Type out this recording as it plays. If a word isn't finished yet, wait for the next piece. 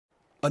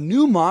A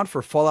new mod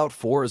for Fallout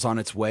 4 is on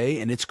its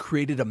way, and it's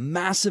created a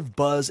massive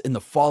buzz in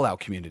the Fallout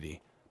community,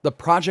 the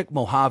Project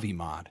Mojave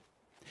mod.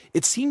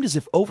 It seemed as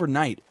if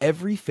overnight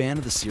every fan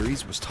of the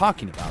series was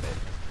talking about it,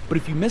 but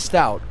if you missed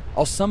out,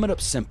 I'll sum it up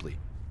simply.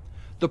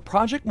 The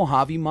Project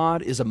Mojave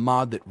mod is a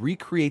mod that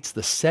recreates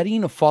the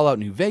setting of Fallout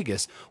New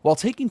Vegas while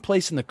taking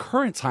place in the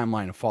current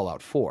timeline of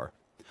Fallout 4.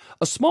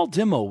 A small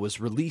demo was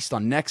released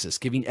on Nexus,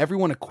 giving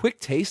everyone a quick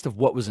taste of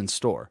what was in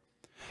store.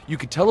 You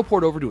could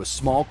teleport over to a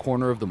small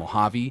corner of the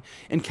Mojave,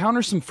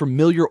 encounter some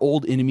familiar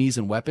old enemies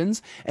and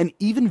weapons, and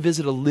even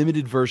visit a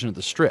limited version of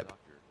the Strip.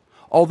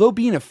 Although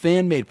being a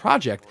fan-made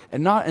project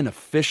and not an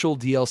official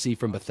DLC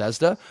from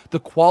Bethesda, the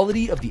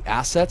quality of the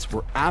assets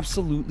were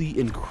absolutely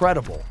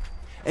incredible.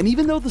 And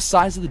even though the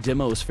size of the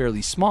demo is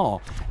fairly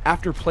small,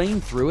 after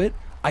playing through it,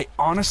 I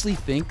honestly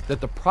think that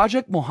the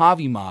Project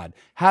Mojave mod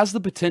has the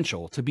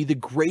potential to be the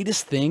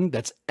greatest thing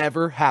that's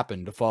ever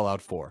happened to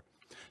Fallout 4.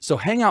 So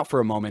hang out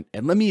for a moment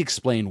and let me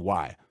explain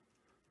why.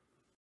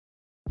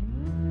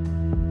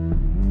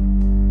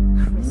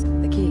 Chris,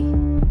 the key.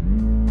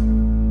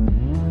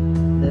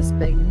 This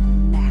big,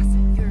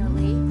 massive,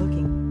 curly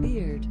looking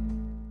beard.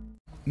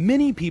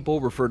 Many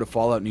people refer to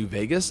Fallout New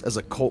Vegas as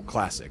a cult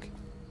classic.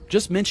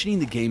 Just mentioning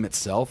the game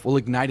itself will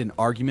ignite an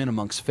argument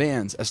amongst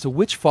fans as to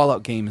which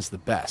Fallout game is the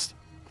best.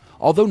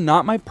 Although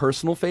not my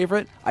personal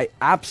favorite, I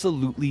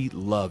absolutely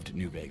loved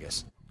New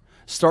Vegas.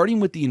 Starting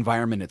with the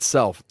environment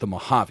itself, the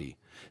Mojave.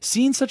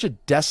 Seeing such a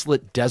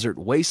desolate desert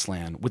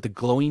wasteland with the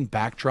glowing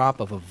backdrop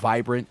of a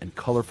vibrant and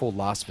colorful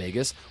Las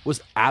Vegas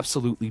was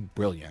absolutely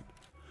brilliant.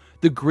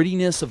 The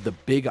grittiness of the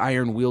big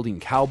iron-wielding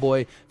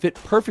cowboy fit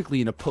perfectly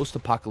in a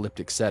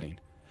post-apocalyptic setting.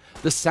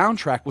 The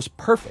soundtrack was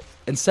perfect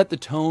and set the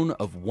tone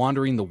of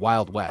wandering the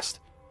Wild West.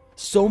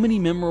 So many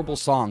memorable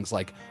songs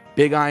like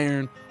Big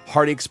Iron,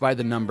 Heartaches by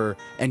the Number,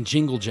 and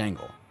Jingle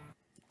Jangle.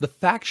 The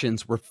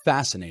factions were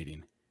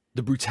fascinating.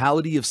 The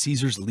brutality of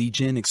Caesar's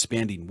Legion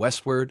expanding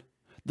westward,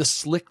 the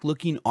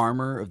slick-looking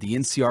armor of the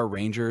NCR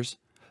Rangers,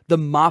 the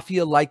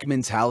mafia-like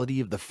mentality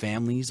of the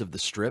families of the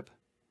Strip.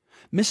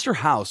 Mr.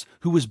 House,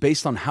 who was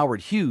based on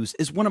Howard Hughes,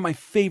 is one of my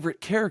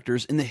favorite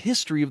characters in the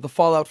history of the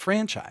Fallout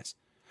franchise.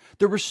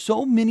 There were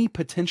so many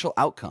potential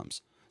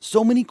outcomes,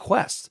 so many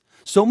quests,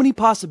 so many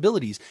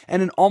possibilities,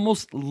 and an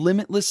almost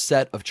limitless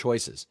set of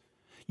choices.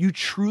 You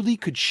truly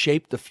could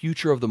shape the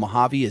future of the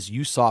Mojave as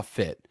you saw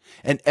fit,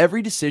 and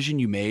every decision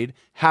you made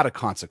had a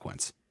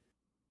consequence.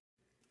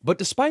 But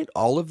despite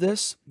all of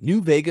this, New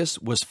Vegas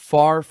was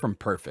far from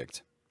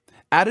perfect.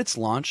 At its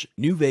launch,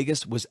 New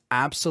Vegas was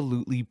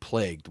absolutely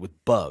plagued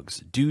with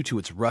bugs due to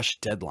its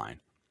rushed deadline.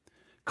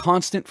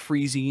 Constant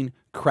freezing,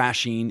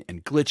 crashing,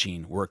 and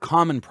glitching were a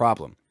common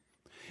problem.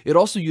 It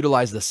also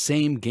utilized the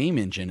same game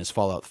engine as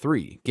Fallout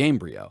 3,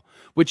 Gamebryo,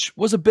 which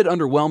was a bit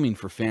underwhelming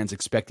for fans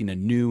expecting a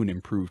new and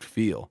improved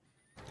feel.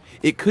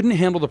 It couldn't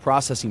handle the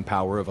processing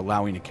power of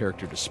allowing a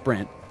character to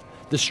sprint.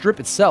 The Strip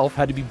itself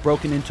had to be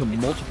broken into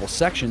multiple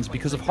sections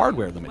because of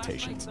hardware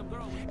limitations.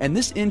 And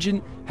this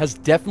engine has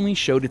definitely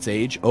showed its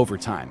age over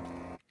time.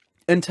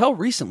 Until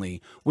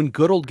recently, when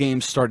Good Old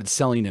Games started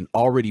selling an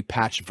already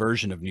patched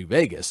version of New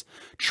Vegas,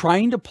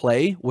 trying to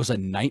play was a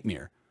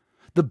nightmare.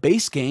 The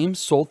base game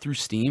sold through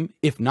Steam,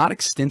 if not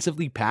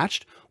extensively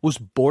patched, was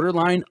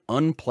borderline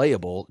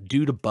unplayable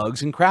due to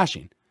bugs and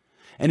crashing.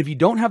 And if you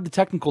don't have the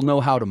technical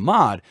know-how to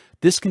mod,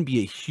 this can be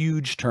a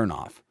huge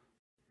turnoff.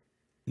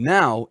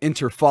 Now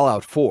enter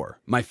Fallout 4,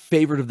 my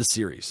favorite of the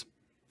series.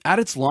 At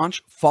its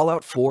launch,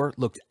 Fallout 4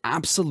 looked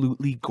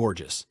absolutely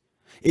gorgeous.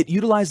 It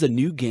utilized a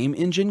new game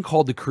engine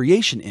called the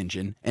Creation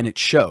Engine, and it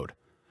showed.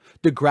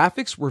 The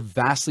graphics were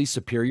vastly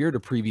superior to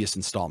previous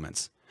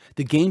installments.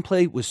 The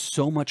gameplay was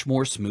so much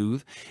more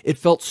smooth, it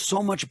felt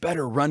so much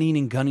better running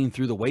and gunning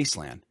through the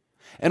wasteland.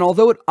 And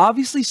although it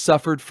obviously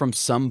suffered from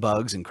some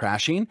bugs and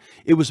crashing,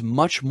 it was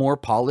much more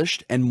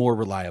polished and more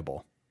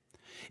reliable.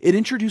 It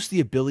introduced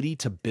the ability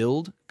to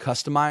build,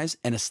 customize,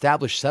 and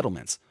establish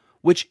settlements,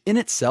 which in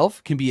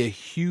itself can be a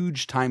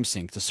huge time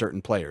sink to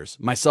certain players,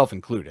 myself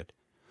included.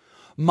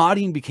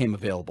 Modding became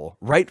available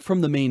right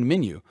from the main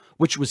menu,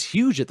 which was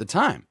huge at the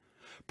time.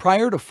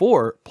 Prior to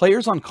 4,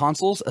 players on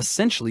consoles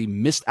essentially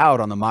missed out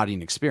on the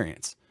modding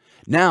experience.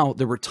 Now,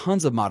 there were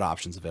tons of mod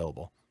options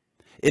available.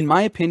 In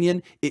my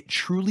opinion, it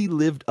truly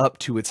lived up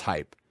to its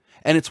hype,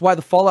 and it's why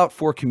the Fallout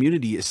 4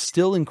 community is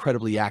still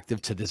incredibly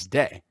active to this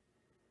day.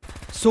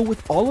 So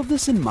with all of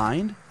this in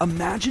mind,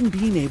 imagine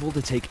being able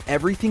to take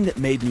everything that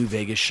made New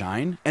Vegas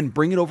shine and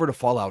bring it over to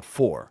Fallout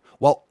 4,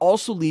 while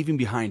also leaving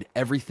behind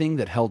everything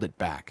that held it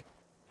back.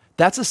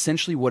 That's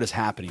essentially what is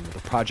happening with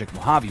the Project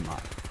Mojave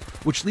mod,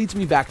 which leads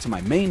me back to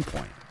my main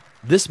point.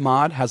 This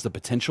mod has the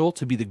potential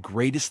to be the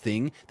greatest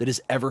thing that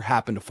has ever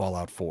happened to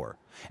Fallout 4,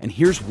 and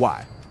here's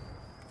why.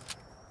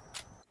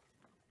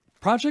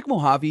 Project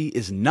Mojave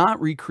is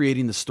not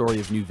recreating the story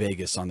of New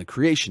Vegas on the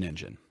Creation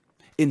Engine.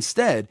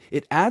 Instead,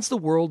 it adds the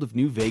world of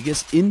New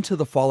Vegas into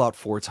the Fallout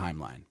 4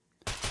 timeline.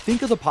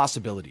 Think of the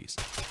possibilities.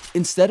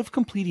 Instead of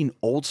completing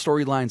old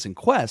storylines and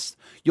quests,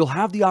 you'll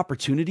have the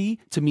opportunity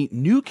to meet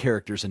new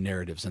characters and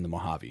narratives in the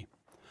Mojave.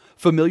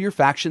 Familiar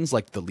factions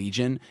like the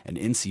Legion and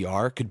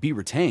NCR could be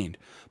retained,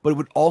 but it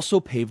would also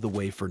pave the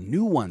way for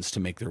new ones to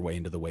make their way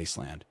into the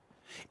Wasteland.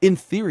 In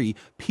theory,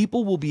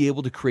 people will be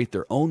able to create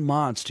their own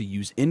mods to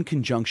use in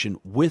conjunction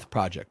with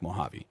Project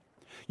Mojave.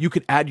 You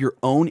could add your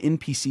own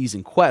NPCs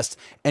and quests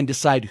and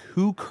decide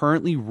who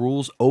currently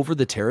rules over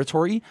the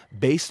territory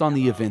based on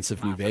the events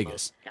of New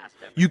Vegas.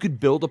 You could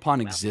build upon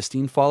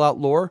existing Fallout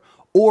lore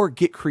or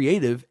get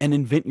creative and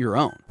invent your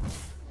own.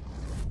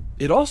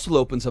 It also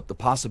opens up the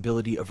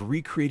possibility of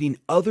recreating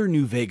other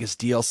New Vegas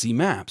DLC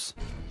maps.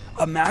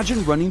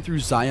 Imagine running through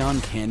Zion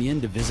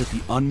Canyon to visit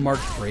the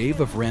unmarked grave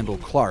of Randall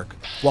Clark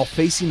while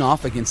facing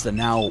off against a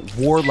now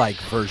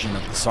warlike version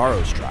of the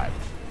Sorrows tribe.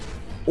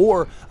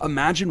 Or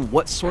imagine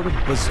what sort of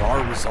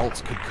bizarre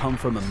results could come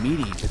from a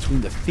meeting between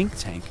the think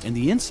tank and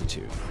the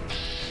Institute.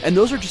 And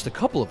those are just a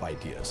couple of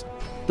ideas.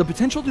 The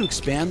potential to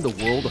expand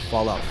the world of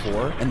Fallout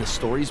 4 and the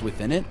stories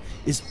within it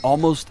is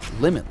almost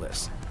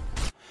limitless.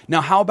 Now,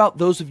 how about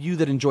those of you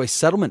that enjoy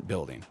settlement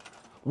building?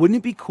 Wouldn't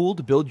it be cool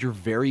to build your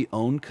very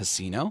own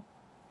casino?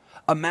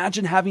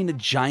 Imagine having a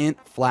giant,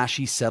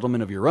 flashy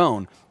settlement of your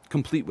own,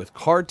 complete with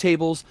card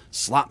tables,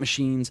 slot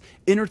machines,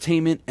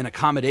 entertainment, and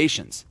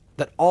accommodations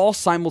that all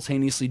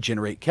simultaneously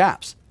generate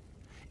caps.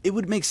 It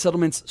would make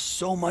settlements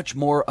so much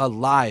more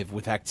alive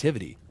with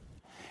activity.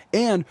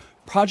 And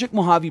Project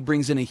Mojave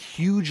brings in a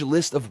huge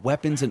list of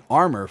weapons and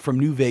armor from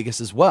New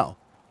Vegas as well.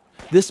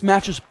 This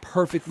matches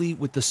perfectly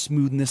with the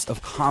smoothness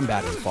of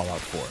combat in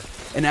Fallout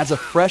 4 and adds a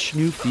fresh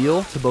new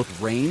feel to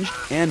both ranged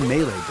and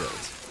melee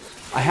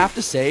builds. I have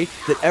to say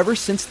that ever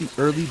since the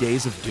early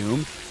days of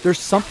Doom, there's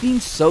something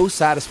so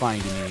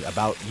satisfying to me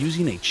about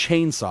using a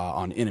chainsaw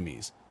on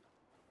enemies.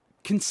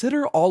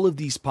 Consider all of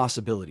these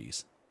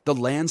possibilities: the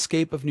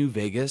landscape of New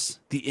Vegas,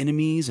 the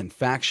enemies and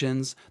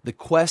factions, the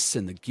quests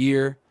and the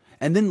gear,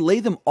 and then lay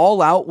them all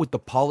out with the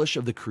polish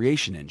of the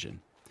creation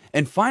engine.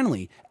 And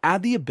finally,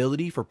 add the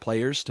ability for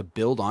players to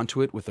build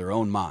onto it with their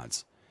own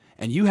mods.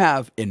 And you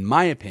have, in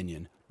my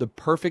opinion, the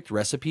perfect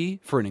recipe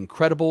for an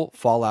incredible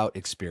Fallout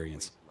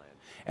experience.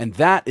 And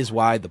that is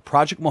why the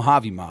Project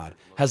Mojave mod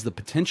has the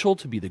potential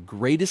to be the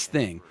greatest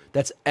thing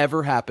that's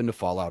ever happened to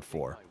Fallout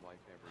 4.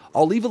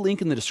 I'll leave a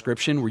link in the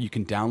description where you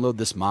can download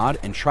this mod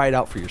and try it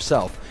out for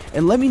yourself,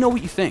 and let me know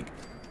what you think.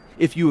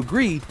 If you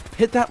agree,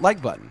 hit that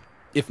like button.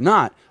 If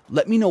not,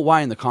 let me know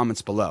why in the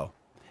comments below.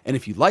 And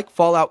if you like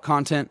Fallout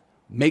content,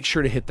 make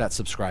sure to hit that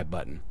subscribe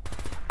button.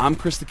 I'm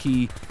Chris the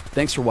Key.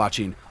 Thanks for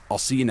watching. I'll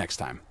see you next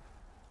time.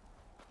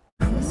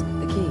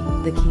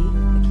 The key.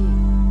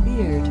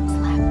 Beard.